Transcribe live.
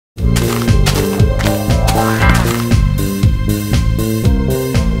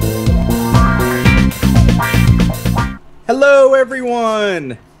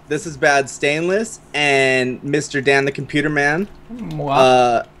everyone! This is Bad Stainless and Mr. Dan the Computer Man.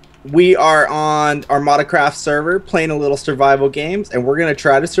 Wow. We are on ArmadaCraft server playing a little survival games, and we're going to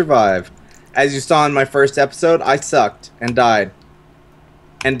try to survive. As you saw in my first episode, I sucked and died.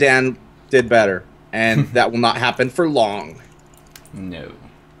 And Dan did better. And that will not happen for long. No.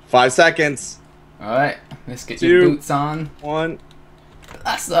 5 seconds. Alright, let's get 2, your boots on. 1.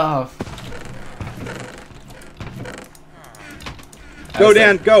 Blast off. Go,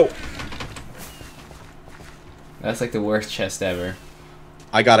 Dan, go! That's like the worst chest ever.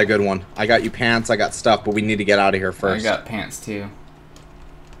 I got a good one. I got you pants, I got stuff, but we need to get out of here first. I got pants too.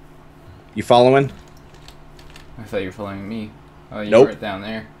 You following? I thought you were following me. Oh, you Nope. were down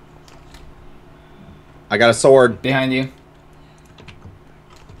there. I got a sword. Behind you.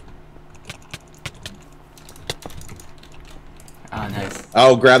 Ah, nice.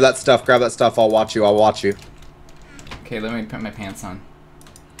 Oh, grab that stuff, I'll watch you, Okay, let me put my pants on.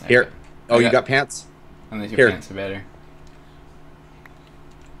 There. Here. Oh, you got pants? Unless your Here. pants are better.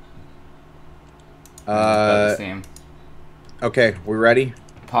 About the same. Okay, we ready?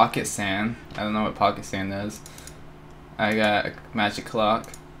 Pocket sand. I don't know what pocket sand does. I got a magic clock.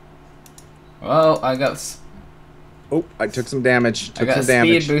 Well, I got. Oh, I took some damage. I got a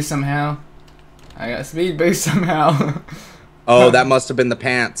speed boost somehow. Oh, that must have been the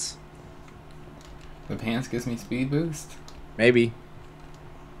pants. The pants gives me speed boost? Maybe.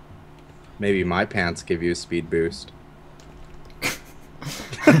 Maybe my pants give you a speed boost.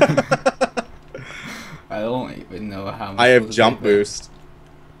 I don't even know how much. I have jump boost.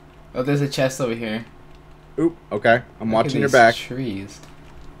 Oh, there's a chest over here. Oop, okay. I'm Look at watching your these back. Trees.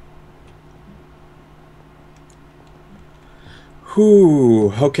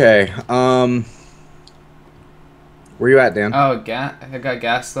 Whew, okay. Where you at, Dan? Oh, I got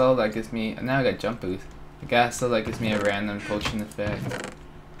gas though that gives me. Now I got jump boost. The gas though that gives me a random potion effect.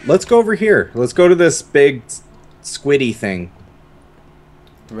 Let's go over here. Let's go to this big squiddy thing.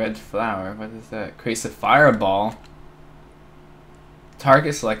 Red flower. What is that? Creates a fireball.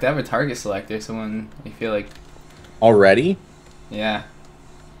 Target select. I have a target selector. So when you feel like. Already? Yeah.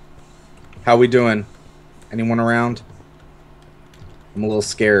 How we doing? Anyone around? I'm a little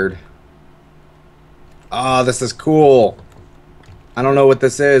scared. Oh, this is cool. I don't know what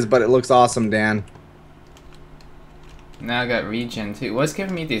this is, but it looks awesome, Dan. Now I got regen too. What's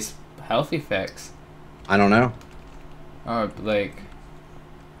giving me these health effects? I don't know. Or like.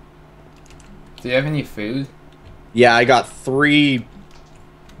 Do you have any food? Yeah, I got 3.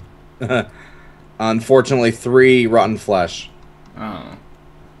 Unfortunately, 3 rotten flesh. Oh.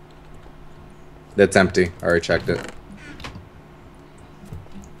 That's empty. I already checked it.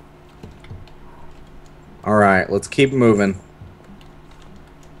 Alright, let's keep moving.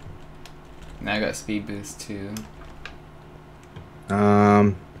 Now I got speed boost too.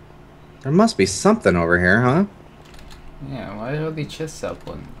 There must be something over here, huh? Yeah, why are the chests up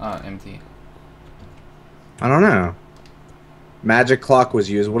one? Empty. I don't know. Magic clock was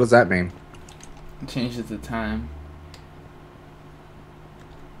used. What does that mean? It changes the time.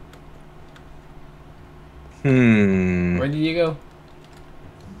 Where did you go?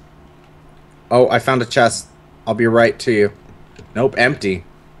 Oh, I found a chest. I'll be right to you. Nope, empty.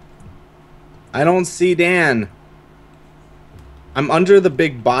 I don't see Dan. I'm under the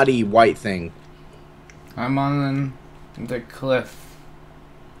big body white thing. I'm on the cliff.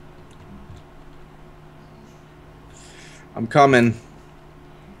 I'm coming.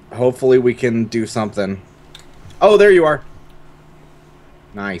 Hopefully we can do something. Oh, there you are.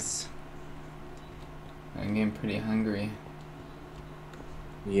 Nice. I'm getting pretty hungry.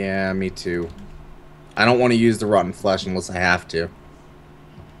 Yeah, me too. I don't want to use the rotten flesh unless I have to.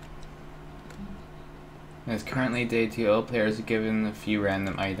 It's currently day 2. All players are given a few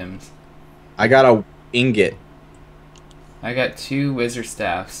random items. I got a ingot. I got 2 wizard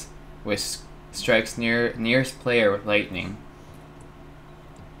staffs, which strikes nearest player with lightning.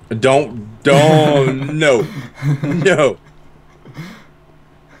 Don't, no. No.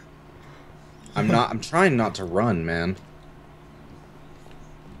 I'm trying not to run, man.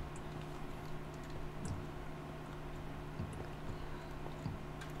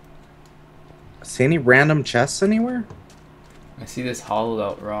 See any random chests anywhere? I see this hollowed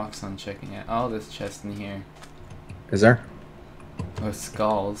out rocks on checking it. Oh, there's chest in here. Is there? With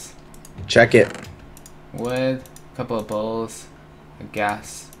skulls. Check it. Wood, a couple of bowls, a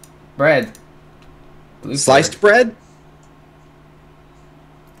gas. Bread! Blue Sliced pork. bread?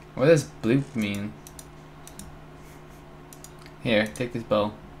 What does bloop mean? Here, take this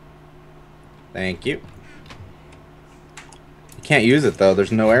bow. Thank you. You can't use it though,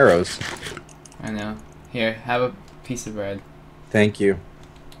 there's no arrows. I know. Here, have a piece of bread. Thank you.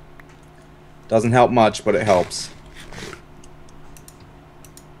 Doesn't help much, but it helps.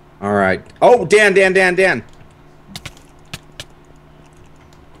 All right. Oh, Dan.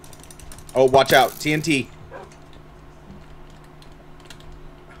 Oh, watch out. TNT.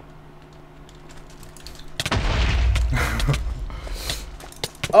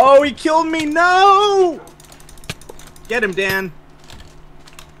 Oh, he killed me. No! Get him, Dan.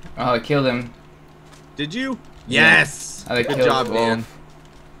 Oh, I killed him. Did you? Yeah. Yes. I Good job, Dan.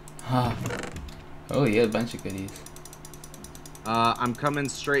 Oh, yeah, a bunch of goodies. I'm coming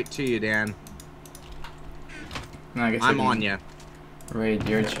straight to you, Dan. No, I guess I'm on you. Raid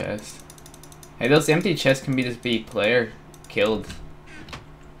your chest. Hey, those empty chests can just be player killed.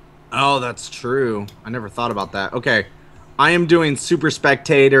 Oh, that's true. I never thought about that. Okay. I am doing Super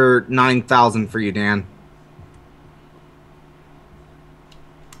Spectator 9000 for you, Dan.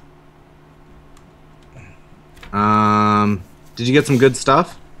 Did you get some good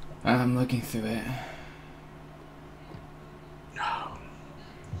stuff? I'm looking through it.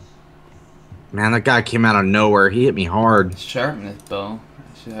 Man, that guy came out of nowhere. He hit me hard. Sharpness bow.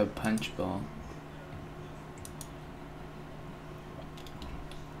 I should have punch bow.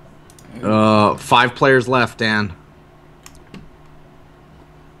 5 players left, Dan.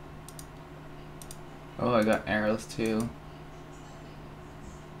 Oh, I got arrows too.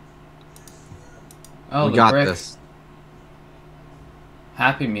 Oh, we the got bricks. this.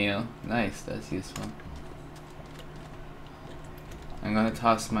 Happy Meal. Nice, that's useful. I'm gonna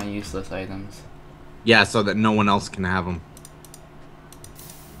toss my useless items. Yeah, so that no one else can have them.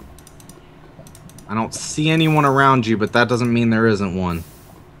 I don't see anyone around you, but that doesn't mean there isn't one.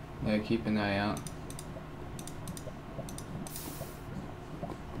 Yeah, keep an eye out.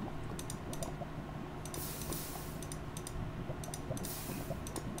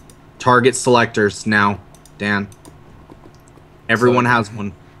 Target selectors now, Dan. Everyone has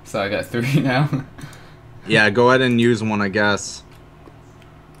one. So I got 3 now. Yeah, go ahead and use one, I guess.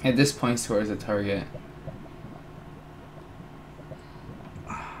 Hey, this points towards a target.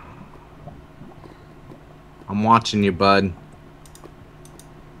 I'm watching you, bud.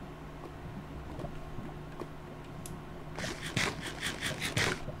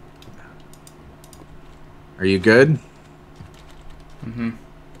 Are you good? Mm-hmm.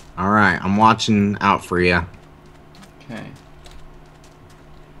 Alright, I'm watching out for you. Okay.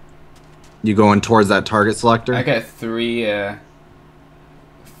 You going towards that target selector? I got 3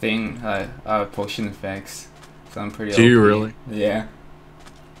 potion effects. So I'm pretty Do you OP. really? Yeah.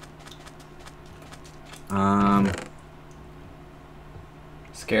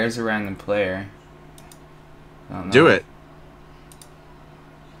 Scares a random player. Do it.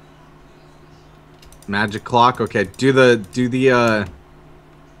 Magic clock. Okay, do the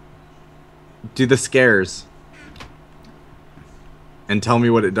scares. And tell me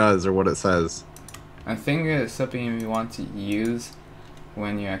what it does or what it says. I think it's something you want to use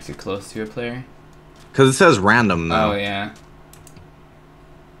when you're actually close to a player. Cause it says random though. Oh yeah.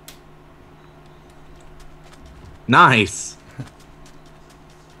 Nice.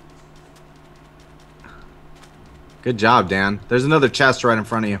 Good job, Dan. There's another chest right in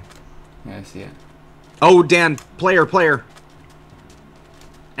front of you. Yeah, I see it. Oh, Dan, player.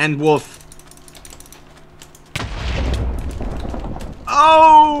 And wolf.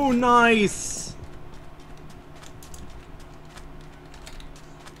 Oh, nice.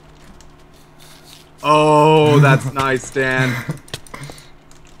 Oh, that's nice, Dan.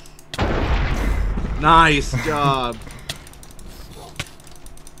 Nice job.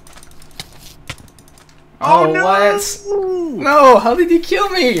 Oh, no! what? No, how did you kill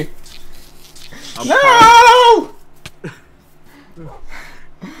me? A No!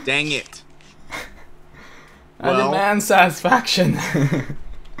 Dang it. I demand satisfaction.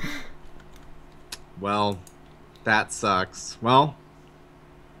 Well, that sucks. Well,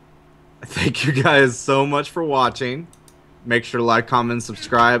 thank you guys so much for watching. Make sure to like, comment, and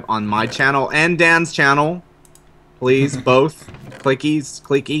subscribe on my channel and Dan's channel. Please, both.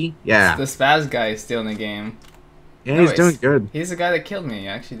 Clicky. Yeah. The spaz guy is still in the game. Yeah, No, he's doing good. He's the guy that killed me,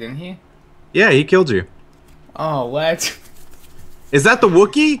 actually, didn't he? Yeah, he killed you. Oh, what? Is that the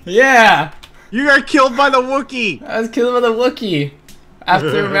Wookiee? Yeah! You got killed by the Wookiee! I was killed by the Wookiee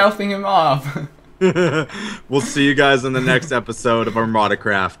after melting him off. We'll see you guys in the next episode of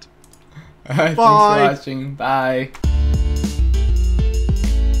ArmadaCraft. Alright, thanks for Bye. watching. Bye.